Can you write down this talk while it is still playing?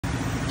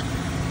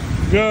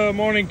Good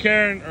morning,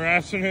 Karen, or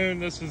afternoon.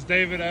 This is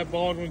David at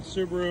Baldwin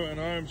Subaru, and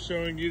I am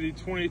showing you the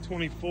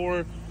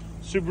 2024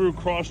 Subaru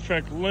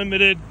Crosstrek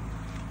Limited.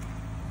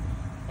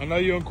 I know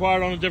you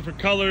inquired on a different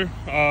color,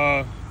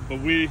 but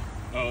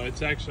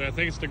it's actually, I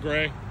think it's the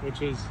gray,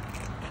 which is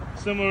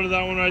similar to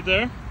that one right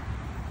there.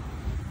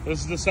 This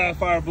is the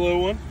sapphire blue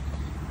one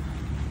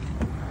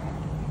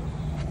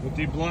with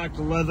the black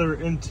leather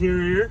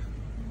interior,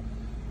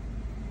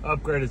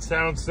 upgraded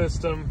sound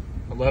system,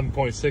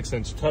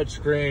 11.6-inch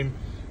touchscreen.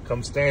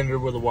 Comes standard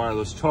with a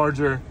wireless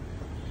charger.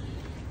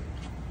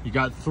 You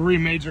got 3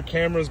 major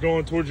cameras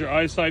going towards your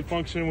eyesight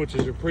function, which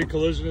is your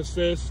pre-collision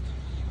assist,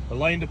 the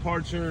lane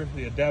departure,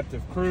 the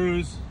adaptive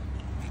cruise.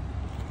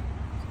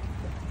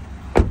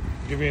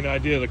 Give you an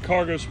idea of the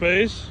cargo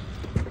space.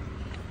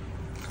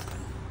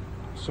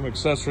 Some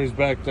accessories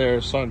back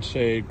there,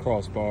 sunshade,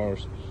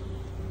 crossbars.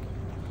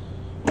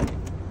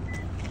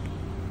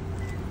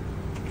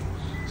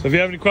 So if you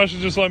have any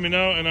questions, just let me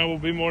know and I will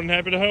be more than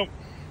happy to help.